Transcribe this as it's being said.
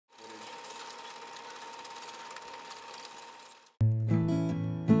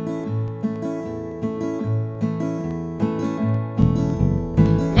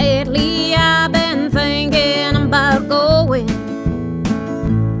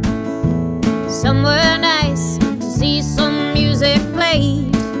somewhere nice to see some music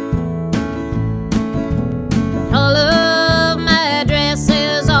played. All of my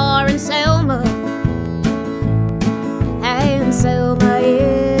addresses are in Selma, and Selma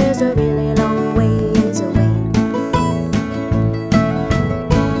is a really long ways away.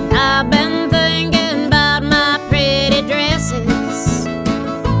 I've been thinking about my pretty dresses,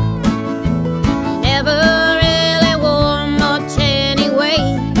 never really wore much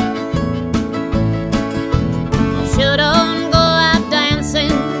anyway. Shouldn't go out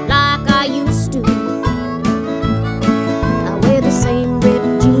dancing like I used to. I wear the same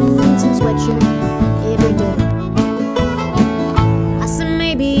ripped jeans and sweatshirt every day. I said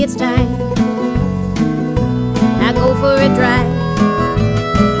maybe it's time I go for a drive.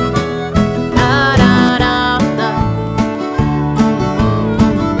 Da, da, da, da.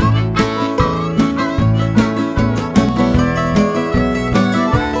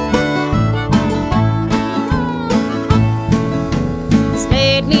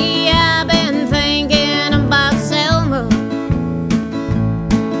 Lately I've been thinking about Selma.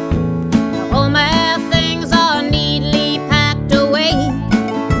 All my things are neatly packed away.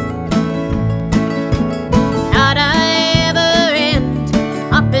 How'd I ever end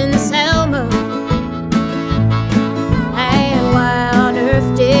up in Selma? And why on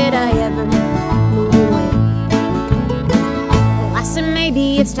earth did I ever move away? Oh, I said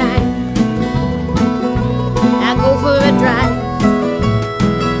maybe it's time I go for a drive.